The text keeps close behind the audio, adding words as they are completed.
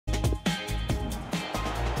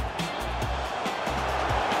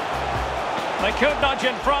They could nudge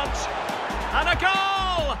in front. And a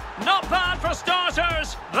goal! Not bad for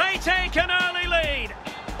starters. They take an early lead.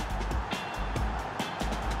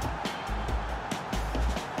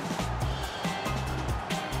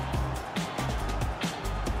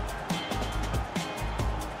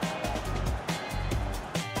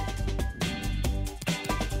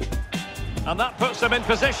 And that puts them in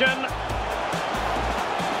position.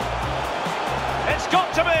 It's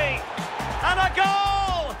got to be. And a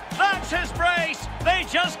goal! That's his brace. They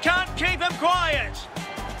just can't keep him quiet.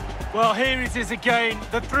 Well, here it is again.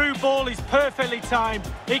 The through ball is perfectly timed.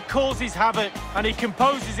 It causes havoc, and he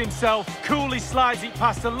composes himself, coolly slides it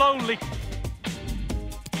past a lonely...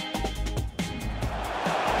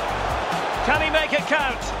 Can he make it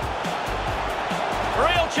count?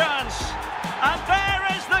 Real chance. And there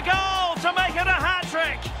is the goal to make it a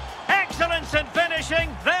hat-trick. Excellence in finishing,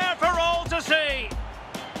 there for all to see.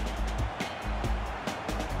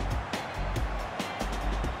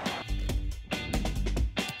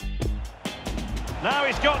 Now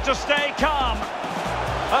he's got to stay calm.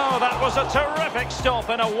 Oh, that was a terrific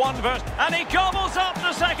stop in a one-verse. And he gobbles up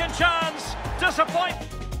the second chance.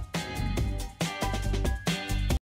 Disappointment.